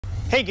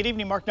Hey, good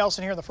evening. Mark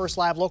Nelson here in the First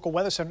Live Local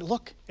Weather Center.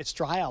 Look, it's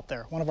dry out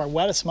there. One of our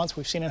wettest months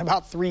we've seen in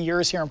about 3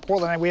 years here in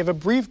Portland. And we have a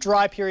brief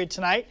dry period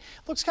tonight.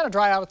 Looks kind of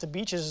dry out at the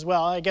beaches as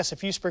well. I guess a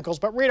few sprinkles,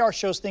 but radar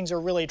shows things are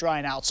really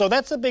drying out. So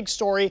that's the big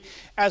story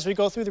as we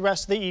go through the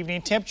rest of the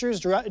evening. Temperatures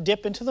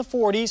dip into the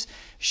 40s.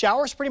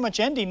 Showers pretty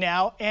much ending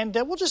now, and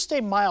we'll just stay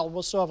mild.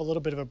 We'll still have a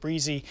little bit of a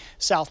breezy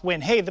south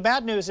wind. Hey, the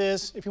bad news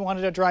is if you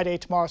wanted a dry day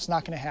tomorrow, it's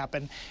not going to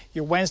happen.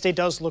 Your Wednesday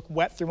does look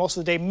wet through most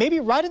of the day. Maybe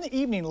right in the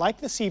evening,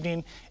 like this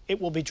evening, it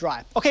will be dry.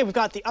 Okay, we've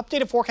got the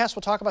updated forecast.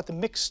 We'll talk about the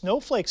mixed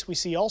snowflakes we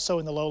see also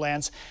in the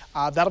lowlands.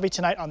 That'll be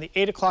tonight on the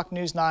 8 o'clock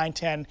news, 9,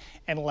 10,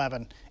 and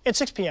 11. At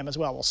 6 p.m. as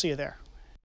well. We'll see you there.